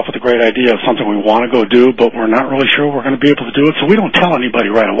start off with a great idea of something we want to go do, but we're not really sure we're going to be able to do it, so we don't tell anybody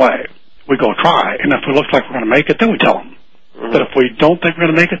right away. We go try, and if it looks like we're going to make it, then we tell them. But if we don't think we're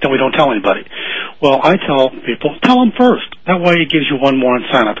going to make it, then we don't tell anybody. Well, I tell people, tell them first. That way it gives you one more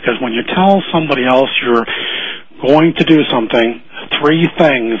incentive, because when you tell somebody else you're going to do something, 3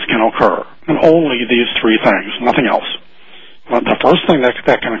 things can occur, and only these 3 things, nothing else. The first thing that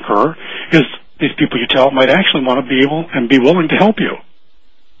can occur is these people you tell might actually want to be able and be willing to help you.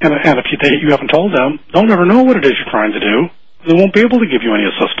 And if you haven't told them, they'll never know what it is you're trying to do. They won't be able to give you any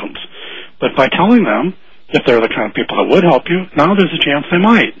assistance. But by telling them, if they're the kind of people that would help you, now there's a chance they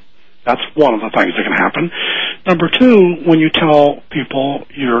might. That's one of the things that can happen. Number 2, when you tell people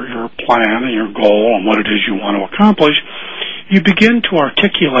your plan and your goal and what it is you want to accomplish, you begin to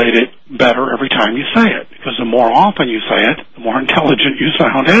articulate it better every time you say it. Because the more often you say it, the more intelligent you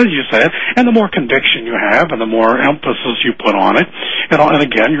sound as you say it, and the more conviction you have, and the more emphasis you put on it. And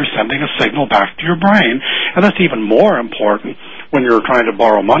again, you're sending a signal back to your brain. And that's even more important when you're trying to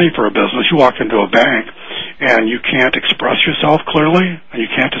borrow money for a business. You walk into a bank, and you can't express yourself clearly, and you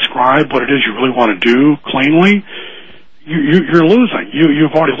can't describe what it is you really want to do cleanly, you're losing.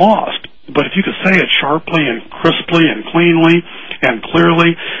 You've already lost. But if you could say it sharply and crisply and cleanly and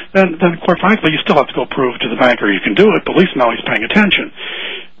clearly, then quite frankly, you still have to go prove to the banker you can do it, but at least now he's paying attention.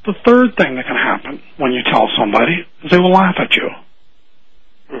 The third thing that can happen when you tell somebody is they will laugh at you.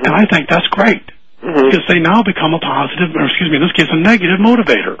 Mm-hmm. And I think that's great. Mm-hmm. Because they now become a positive, or excuse me, in this case, a negative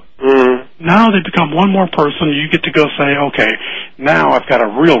motivator. Mm-hmm. Now they become one more person. You get to go say, okay, now I've got a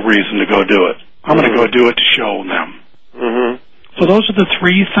real reason to go do it. I'm going to go do it to show them. Mm-hmm. So those are the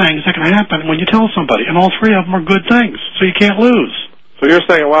 3 things that can happen when you tell somebody, and all 3 of them are good things, so you can't lose. So you're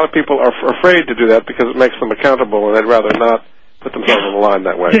saying a lot of people are afraid to do that because it makes them accountable, and they'd rather not put themselves on the line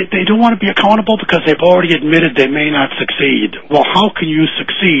that way. They don't want to be accountable because they've already admitted they may not succeed. Well, how can you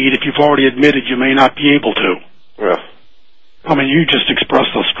succeed if you've already admitted you may not be able to? Yes. I mean, you just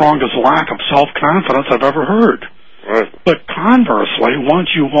expressed the strongest lack of self-confidence I've ever heard. Right. But conversely,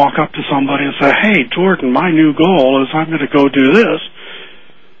 once you walk up to somebody and say, hey, Jordan, my new goal is I'm going to go do this,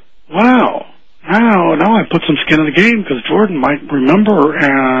 wow, now I put some skin in the game, because Jordan might remember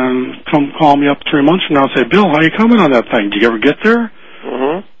and come call me up 3 months from now and say, Bill, how you coming on that thing? Did you ever get there?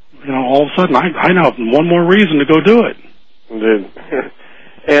 Mm-hmm. You know, all of a sudden, I now have one more reason to go do it. Indeed.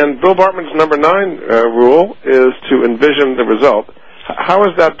 And Bill Bartmann's number 9 rule is to envision the result. How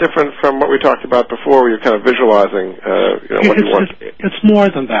is that different from what we talked about before, where you're kind of visualizing what you want? It's more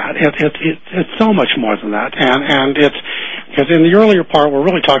than that. It's so much more than that. And it's because in the earlier part, we're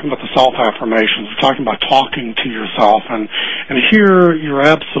really talking about the self-affirmations. We're talking about talking to yourself. And here you're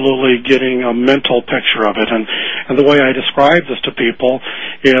absolutely getting a mental picture of it. And the way I describe this to people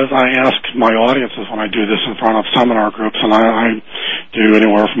is I ask my audiences when I do this in front of seminar groups, and I do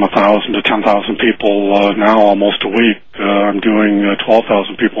anywhere from 1,000 to 10,000 people now almost a week. I'm doing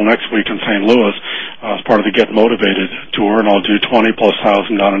 12,000 people next week in St. Louis as part of the Get Motivated tour, and I'll do 20 plus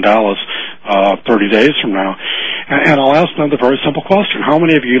 1,000 down in Dallas 30 days from now. And I'll ask them the very simple question, how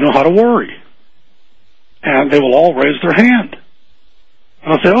many of you know how to worry? And they will all raise their hand.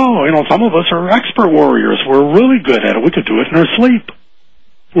 And I'll say, some of us are expert worriers. We're really good at it. We could do it in our sleep.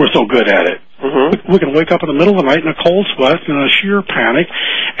 We're so good at it. Mm-hmm. We can wake up in the middle of the night in a cold sweat, in a sheer panic,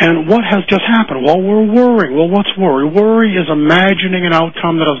 and what has just happened? Well, we're worrying. Well, what's worry? Worry is imagining an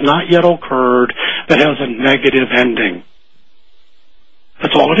outcome that has not yet occurred that has a negative ending.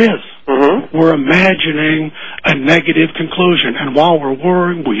 That's all it is. Mm-hmm. We're imagining a negative conclusion, and while we're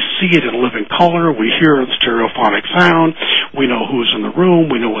worrying, we see it in living color, we hear it in stereophonic sound, we know who's in the room,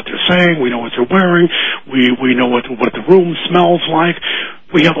 we know what they're saying, we know what they're wearing, we know what the room smells like.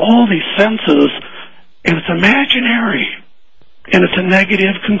 We have all these senses, and it's imaginary, and it's a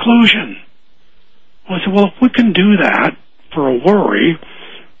negative conclusion. Well, I said, if we can do that for a worry,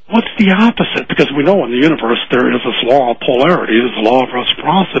 what's the opposite? Because we know in the universe there is this law of polarity, there's a law of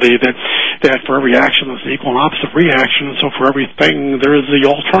reciprocity, that for every action there's an equal and opposite reaction, and so for everything there is the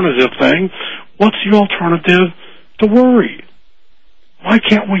alternative thing. What's the alternative to worry? Why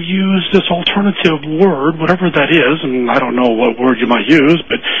can't we use this alternative word, whatever that is, and I don't know what word you might use,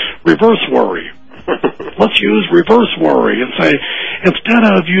 but reverse worry. Let's use reverse worry and say, instead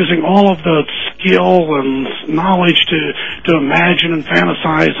of using all of the skill and knowledge to imagine and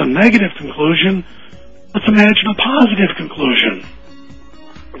fantasize a negative conclusion, let's imagine a positive conclusion.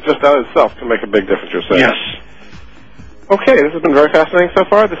 Just that itself can make a big difference, you're saying. Yes. Okay, this has been very fascinating so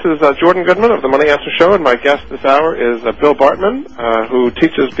far. This is Jordan Goodman of the Money Answer Show, and my guest this hour is Bill Bartmann, who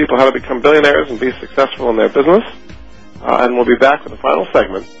teaches people how to become billionaires and be successful in their business. and we'll be back with the final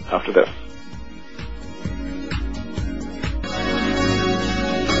segment after this.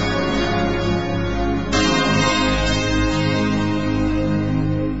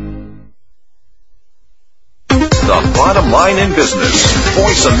 The bottom line in business.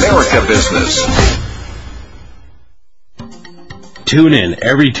 Voice America Business. Tune in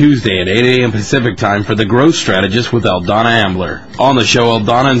every Tuesday at 8 a.m. Pacific Time for The Growth Strategist with Aldana Ambler. On the show,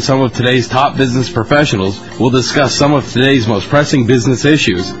 Aldana and some of today's top business professionals will discuss some of today's most pressing business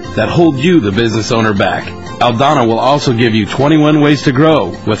issues that hold you, the business owner, back. Aldana will also give you 21 ways to grow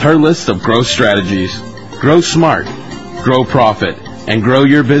with her list of growth strategies. Grow smart, grow profit, and grow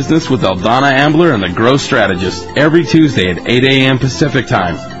your business with Aldana Ambler and The Growth Strategist every Tuesday at 8 a.m. Pacific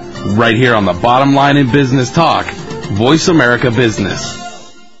Time, right here on the Bottom Line in Business Talk, Voice America Business.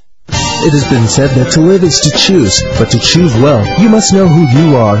 It has been said that to live is to choose, but to choose well, you must know who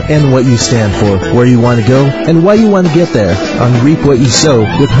you are and what you stand for, where you want to go, and why you want to get there. On Reap What You Sow,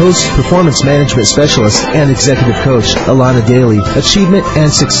 with host, performance management specialist, and executive coach, Alana Daly, achievement and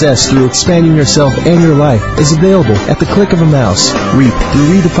success through expanding yourself and your life is available at the click of a mouse. Reap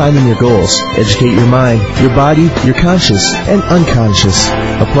through redefining your goals. Educate your mind, your body, your conscious, and unconscious.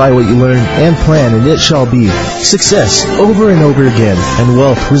 Apply what you learn and plan, and it shall be success over and over again, and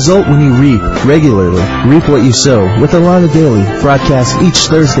wealth result when you reap regularly. Reap What You Sow with Alana Daly, broadcast each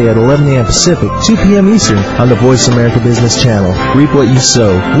Thursday at 11 a.m. Pacific, 2 p.m. Eastern on the Voice America Business Channel. Reap What You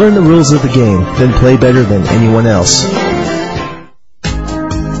Sow. Learn the rules of the game, then play better than anyone else.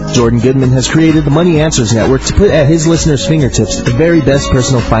 Jordan Goodman has created the Money Answers Network to put at his listeners' fingertips the very best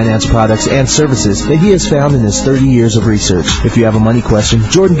personal finance products and services that he has found in his 30 years of research. If you have a money question,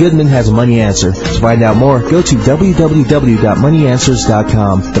 Jordan Goodman has a money answer. To find out more, go to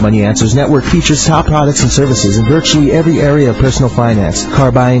www.moneyanswers.com. The Money Answers Network features top products and services in virtually every area of personal finance,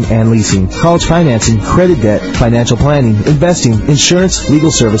 car buying and leasing, college financing, credit debt, financial planning, investing, insurance,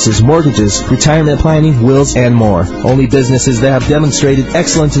 legal services, mortgages, retirement planning, wills, and more. Only businesses that have demonstrated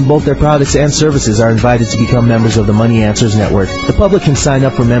excellence in both their products and services are invited to become members of the Money Answers Network. The public can sign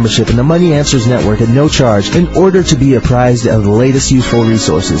up for membership in the Money Answers Network at no charge in order to be apprised of the latest useful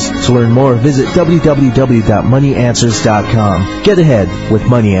resources. To learn more, visit www.moneyanswers.com. Get ahead with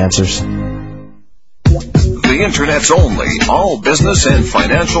Money Answers. The Internet's only all business and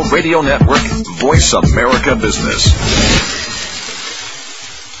financial radio network, Voice America Business.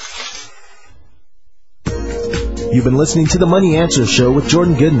 You've been listening to the Money Answers Show with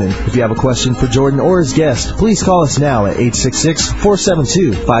Jordan Goodman. If you have a question for Jordan or his guest, please call us now at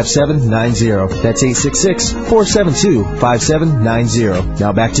 866-472-5790. That's 866-472-5790.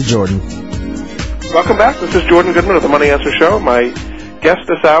 Now back to Jordan. Welcome back. This is Jordan Goodman of the Money Answers Show. My guest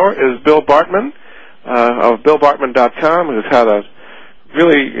this hour is Bill Bartmann of BillBartmann.com, who's had a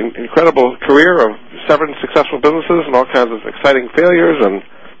really incredible career of 7 successful businesses and all kinds of exciting failures, and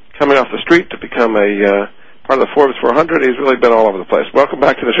coming off the street to become a part of the Forbes 400. He's really been all over the place. Welcome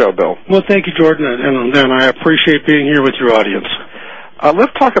back to the show, Bill. Well, thank you, Jordan, and I appreciate being here with your audience.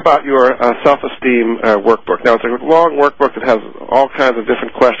 Let's talk about your self-esteem workbook. Now, it's a long workbook that has all kinds of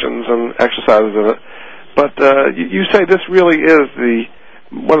different questions and exercises in it, but you say this really is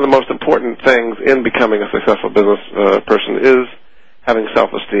one of the most important things in becoming a successful business person is having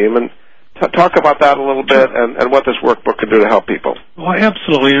self-esteem. And talk about that a little bit and what this workbook can do to help people. Well,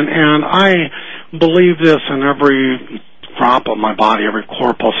 absolutely, and I believe this in every drop of my body, every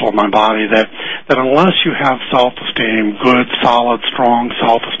corpuscle of my body, that unless you have self-esteem, good, solid, strong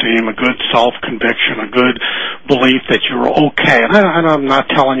self-esteem, a good self-conviction, a good belief that you're okay, and I'm not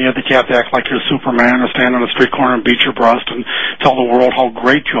telling you that you have to act like you're Superman or stand on a street corner and beat your breast and tell the world how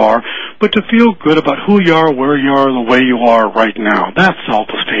great you are, but to feel good about who you are, where you are, the way you are right now. That's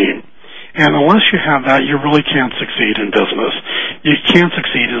self-esteem. And unless you have that, you really can't succeed in business. You can't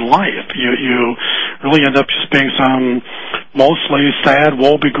succeed in life. You really end up just being some mostly sad,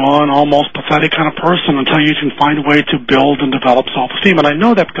 woe-begone, almost pathetic kind of person until you can find a way to build and develop self-esteem. And I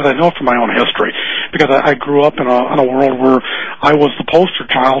know that because I know it from my own history. Because I grew up in a world where I was the poster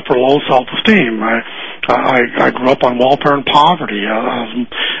child for low self-esteem. I grew up on welfare and poverty.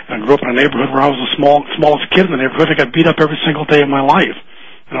 I grew up in a neighborhood where I was the smallest kid in the neighborhood. I got beat up every single day of my life.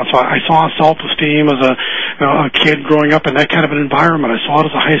 So I saw self-esteem as a kid growing up in that kind of an environment. I saw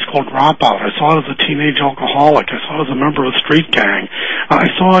it as a high school dropout. I saw it as a teenage alcoholic. I saw it as a member of a street gang. I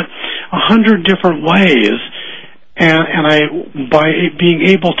saw it 100 different ways. And by being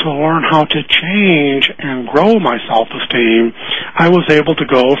able to learn how to change and grow my self-esteem, I was able to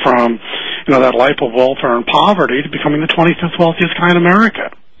go from, that life of welfare and poverty to becoming the 25th wealthiest guy in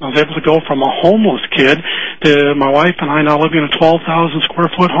America. I was able to go from a homeless kid to my wife and I now living in a 12,000 square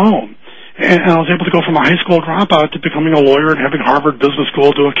foot home. And I was able to go from a high school dropout to becoming a lawyer and having Harvard Business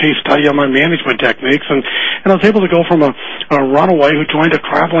School do a case study on my management techniques. And I was able to go from a runaway who joined a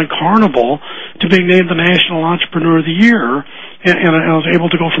traveling carnival to being named the National Entrepreneur of the Year. And I was able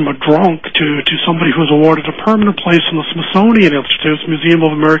to go from a drunk to somebody who was awarded a permanent place in the Smithsonian Institute's Museum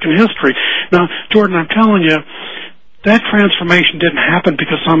of American History. Now, Jordan, I'm telling you, that transformation didn't happen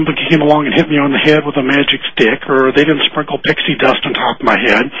because somebody came along and hit me on the head with a magic stick, or they didn't sprinkle pixie dust on top of my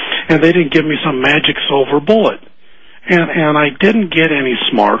head, and they didn't give me some magic silver bullet. And I didn't get any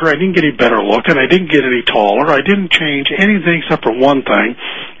smarter, I didn't get any better looking, I didn't get any taller, I didn't change anything except for one thing,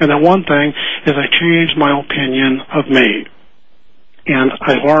 and that one thing is I changed my opinion of me. And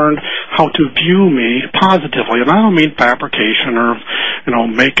I learned how to view me positively. And I don't mean fabrication or,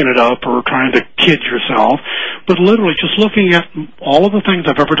 making it up or trying to kid yourself, but literally just looking at all of the things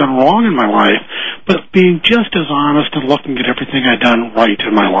I've ever done wrong in my life, but being just as honest and looking at everything I've done right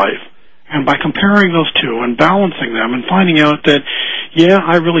in my life. And by comparing those two and balancing them and finding out that, yeah,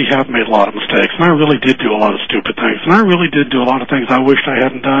 I really have made a lot of mistakes, and I really did do a lot of stupid things, and I really did do a lot of things I wished I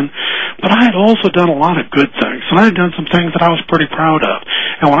hadn't done, but I had also done a lot of good things, and I had done some things that I was pretty proud of.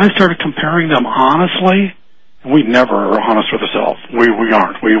 And when I started comparing them honestly, we never are honest with ourselves. We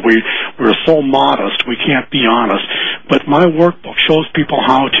aren't. We're so modest, we can't be honest. But my workbook shows people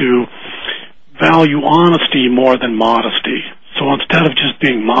how to value honesty more than modesty. So instead of just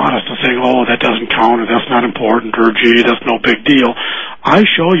being modest and saying, oh, that doesn't count, or that's not important, or gee, that's no big deal, I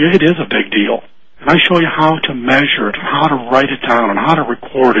show you it is a big deal. And I show you how to measure it, and how to write it down, and how to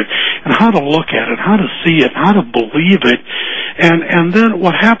record it, and how to look at it, how to see it, and how to believe it. And then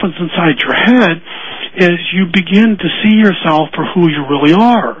what happens inside your head is you begin to see yourself for who you really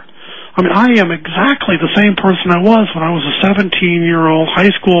are. I mean, I am exactly the same person I was when I was a 17-year-old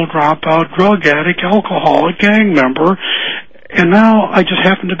high school dropout, drug addict, alcoholic, gang member. And now I just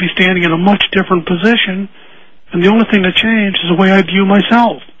happen to be standing in a much different position, and the only thing that changed is the way I view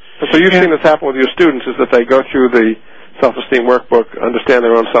myself. So you've seen this happen with your students, is that they go through the self-esteem workbook, understand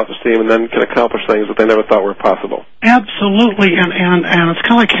their own self-esteem, and then can accomplish things that they never thought were possible. Absolutely, and it's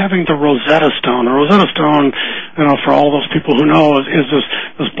kind of like having the Rosetta Stone. The Rosetta Stone, for all those people who know, is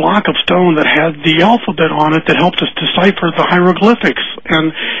this block of stone that had the alphabet on it that helped us decipher the hieroglyphics.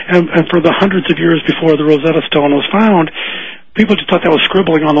 And for the hundreds of years before the Rosetta Stone was found, people just thought that was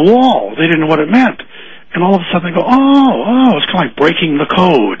scribbling on the wall. They didn't know what it meant. And all of a sudden they go, oh, it's kind of like breaking the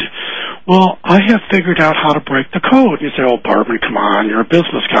code. Well, I have figured out how to break the code. And you say, oh, Bartmann, come on, you're a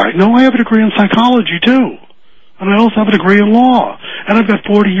business guy. No, I have a degree in psychology, too. And I also have a degree in law. And I've got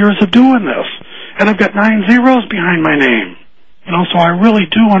 40 years of doing this. And I've got 9 zeros behind my name. So I really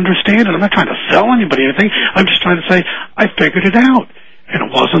do understand it. I'm not trying to sell anybody anything. I'm just trying to say, I figured it out. And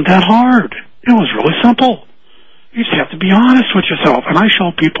it wasn't that hard. It was really simple. You just have to be honest with yourself. And I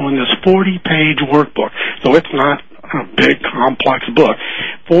show people in this 40-page workbook, so it's not a big, complex book,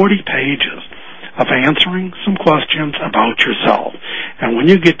 40 pages of answering some questions about yourself. And when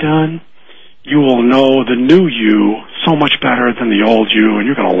you get done, you will know the new you so much better than the old you, and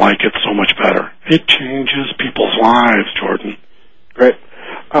you're going to like it so much better. It changes people's lives, Jordan. Great.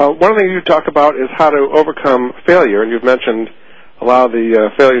 One of the things you talk about is how to overcome failure, and you've mentioned a lot of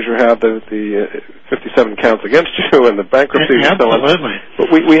the failures you have, the 57 counts against you and the bankruptcy and so on. Absolutely. But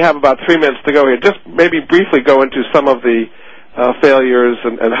we have about 3 minutes to go here. Just maybe briefly go into some of the failures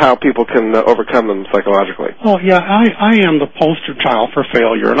and how people can overcome them psychologically. Oh, yeah, I am the poster child for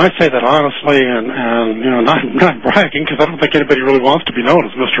failure, and I say that honestly and not bragging, because I don't think anybody really wants to be known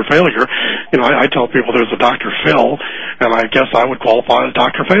as Mr. Failure. I tell people there's a Dr. Phil, and I guess I would qualify as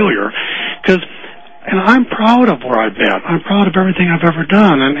Dr. Failure, and I'm proud of where I've been. I'm proud of everything I've ever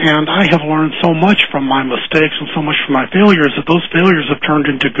done, and I have learned so much from my mistakes and so much from my failures that those failures have turned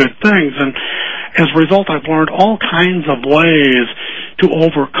into good things. And as a result, I've learned all kinds of ways to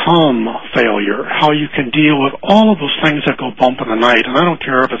overcome failure, how you can deal with all of those things that go bump in the night. And I don't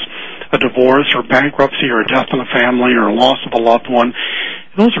care if it's a divorce or bankruptcy or a death in a family or a loss of a loved one.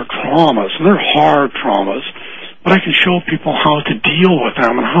 Those are traumas, and they're hard traumas. But I can show people how to deal with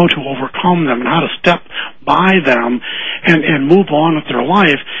them and how to overcome them and how to step by them and move on with their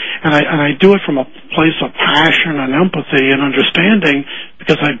life. And I do it from a place of passion and empathy and understanding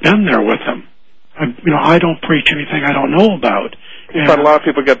because I've been there with them. I don't preach anything I don't know about. But a lot of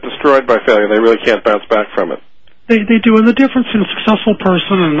people get destroyed by failure. They really can't bounce back from it. They do. And the difference in a successful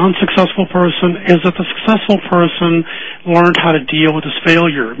person and an unsuccessful person is that the successful person learned how to deal with his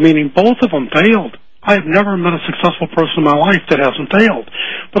failure, meaning both of them failed. I have never met a successful person in my life that hasn't failed.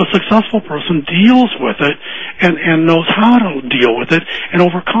 But a successful person deals with it and knows how to deal with it and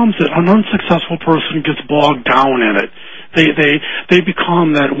overcomes it. An unsuccessful person gets bogged down in it. They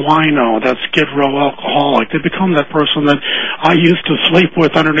become that wino, that Skid Row alcoholic. They become that person that I used to sleep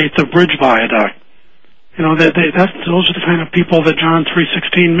with underneath the bridge viaduct. You know, those are the kind of people that John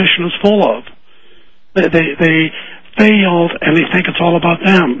 3:16 mission is full of. They failed, and they think it's all about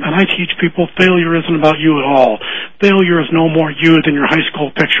them. And I teach people failure isn't about you at all. Failure is no more you than your high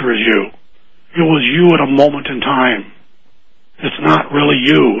school picture is you. It was you at a moment in time. It's not really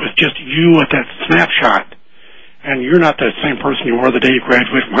you. It's just you at that snapshot. And you're not the same person you were the day you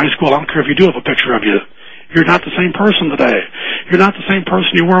graduated from high school. I don't care if you do have a picture of you. You're not the same person today. You're not the same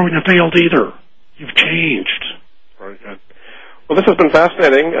person you were when you failed either. You've changed. Very good. Well, this has been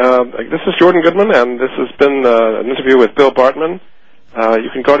fascinating. This is Jordan Goodman, and this has been an interview with Bill Bartmann. You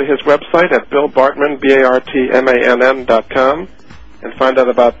can go to his website at BillBartmann, BARTMANN.com, and find out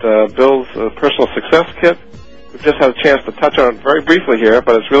about Bill's personal success kit. We've just had a chance to touch on it very briefly here,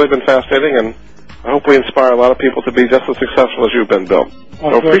 but it's really been fascinating, and I hope we inspire a lot of people to be just as successful as you've been, Bill.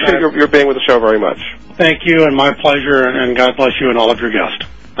 So appreciate your being with the show very much. Thank you, and my pleasure, and God bless you and all of your guests.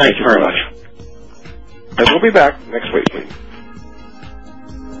 Thank you very much. And we'll be back next week.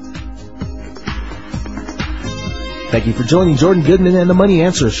 Thank you for joining Jordan Goodman and the Money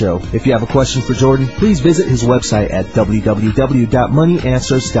Answer Show. If you have a question for Jordan, please visit his website at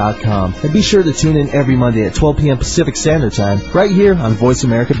www.moneyanswers.com. And be sure to tune in every Monday at 12 p.m. Pacific Standard Time right here on Voice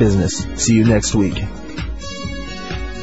America Business. See you next week.